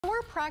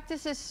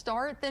practices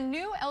start, the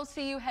new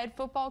LCU head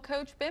football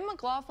coach Ben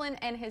McLaughlin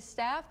and his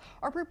staff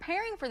are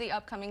preparing for the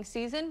upcoming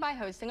season by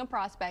hosting a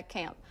prospect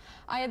camp.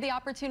 I had the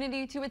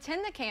opportunity to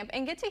attend the camp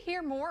and get to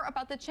hear more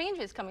about the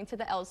changes coming to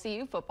the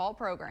LCU football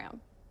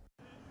program.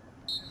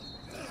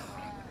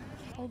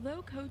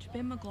 Although Coach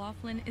Ben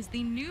McLaughlin is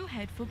the new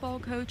head football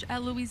coach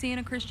at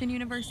Louisiana Christian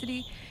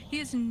University, he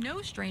is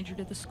no stranger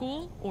to the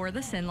school or the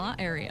Cenla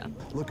area.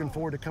 Looking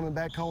forward to coming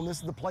back home. This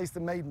is the place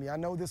that made me. I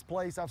know this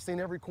place. I've seen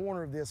every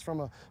corner of this, from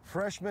a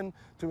freshman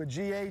to a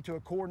GA to a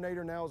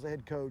coordinator, now as a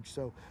head coach.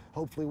 So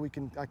hopefully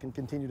I can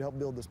continue to help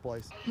build this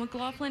place.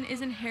 McLaughlin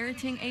is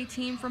inheriting a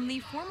team from the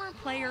former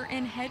player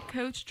and head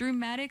coach Drew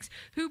Maddox,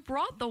 who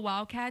brought the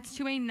Wildcats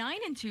to a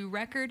 9-2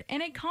 record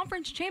and a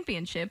conference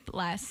championship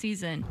last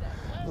season.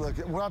 Look,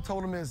 what I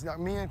told him is,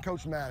 me and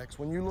Coach Maddox,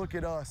 when you look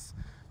at us,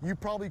 you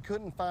probably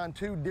couldn't find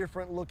two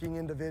different looking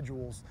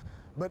individuals.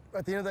 But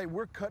at the end of the day,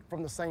 we're cut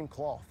from the same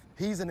cloth.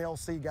 He's an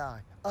LC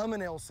guy. I'm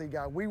an LC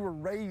guy. We were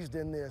raised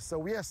in this.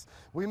 So yes,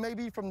 we may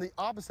be from the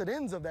opposite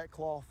ends of that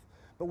cloth,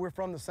 but we're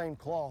from the same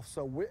cloth.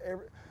 So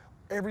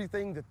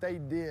everything that they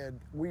did,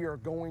 we are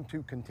going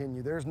to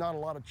continue. There's not a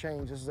lot of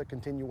change. This is a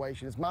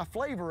continuation. It's my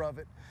flavor of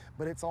it,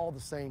 but it's all the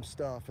same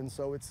stuff. And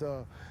so it's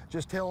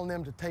just telling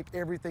them to take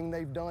everything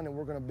they've done, and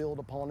we're going to build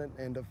upon it,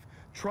 and to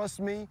trust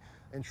me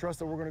and trust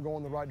that we're going to go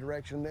in the right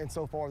direction, and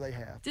so far they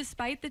have.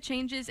 Despite the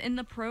changes in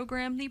the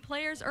program, the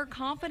players are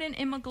confident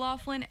in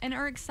McLaughlin and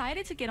are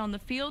excited to get on the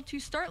field to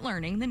start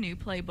learning the new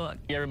playbook.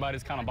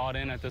 Everybody's kind of bought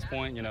in at this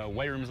point. You know,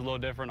 weight room is a little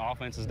different,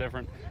 offense is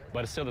different,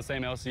 but it's still the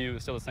same LCU,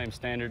 it's still the same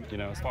standard. You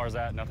know, as far as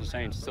that, nothing's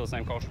changed. It's still the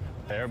same culture.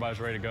 Everybody's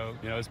ready to go.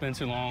 You know, it's been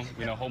too long.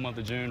 You know, whole month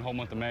of June, whole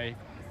month of May.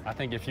 I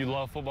think if you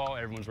love football,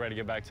 everyone's ready to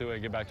get back to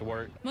it, get back to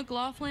work.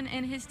 McLaughlin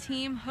and his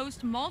team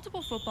host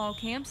multiple football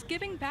camps,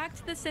 giving back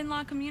to the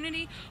Cenla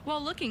community while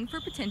looking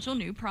for potential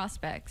new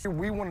prospects.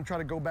 We want to try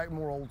to go back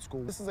more old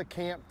school. This is a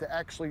camp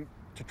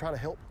to try to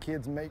help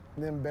kids make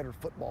them better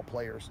football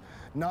players,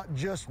 not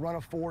just run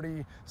a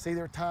 40, see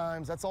their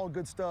times. That's all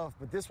good stuff,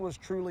 but this was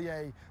truly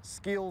a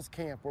skills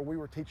camp where we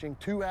were teaching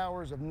 2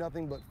 hours of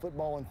nothing but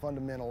football and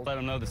fundamentals. Let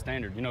them know the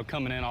standard. You know,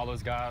 coming in, all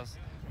those guys,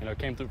 you know,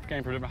 came from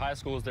different high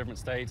schools, different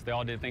states. They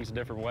all did things a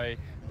different way.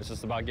 It's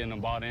just about getting them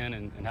bought in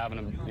and having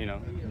them, you know,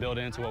 build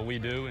into what we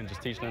do and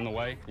just teaching them the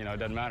way. You know, it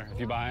doesn't matter. If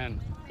you buy in,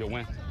 you'll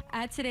win.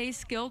 At today's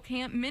skill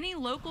camp, many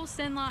local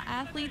Cenla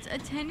athletes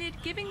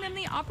attended, giving them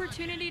the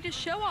opportunity to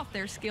show off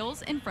their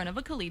skills in front of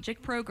a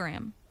collegiate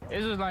program.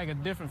 It's just like a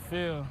different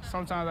feel.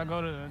 Sometimes I go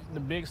to the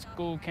big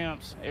school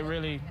camps.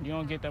 You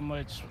don't get that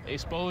much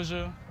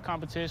exposure,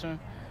 competition.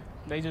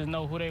 They just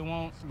know who they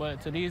want,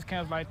 but to these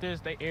camps like this,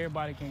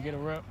 everybody can get a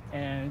rep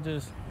and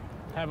just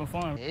having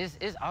fun.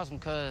 It's awesome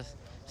because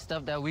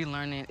stuff that we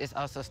learning is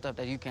also stuff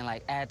that you can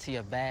like add to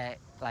your bag,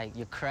 like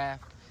your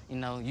craft. You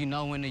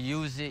know when to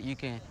use it. You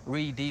can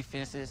read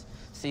defenses,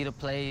 see the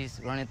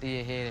plays, run it through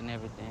your head and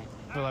everything.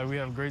 I feel like we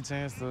have a great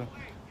chance to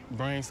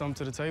bring something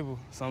to the table,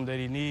 something that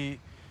he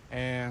needs,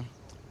 and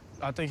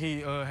I think he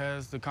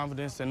has the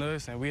confidence in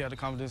us, and we have the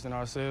confidence in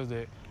ourselves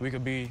that we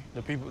could be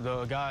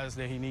the guys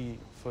that he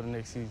needs for the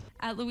next season.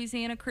 At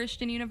Louisiana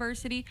Christian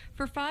University,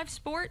 for 5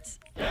 Sports,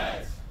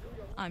 yes,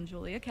 I'm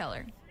Julia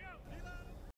Keller.